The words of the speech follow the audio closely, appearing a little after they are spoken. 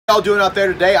How y'all doing out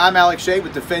there today? I'm Alex Shea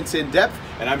with Defense In Depth,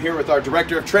 and I'm here with our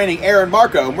Director of Training, Aaron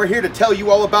Marco, and we're here to tell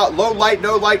you all about low light,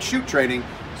 no light shoot training.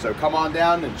 So come on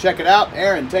down and check it out.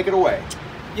 Aaron, take it away.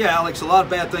 Yeah, Alex, a lot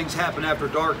of bad things happen after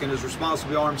dark, and as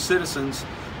responsibly armed citizens,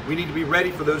 we need to be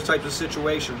ready for those types of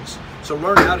situations. So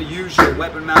learn how to use your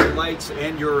weapon-mounted lights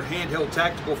and your handheld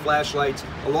tactical flashlights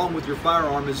along with your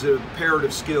firearm is an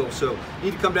imperative skill. So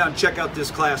you need to come down and check out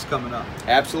this class coming up.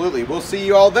 Absolutely. We'll see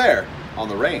you all there on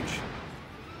the range.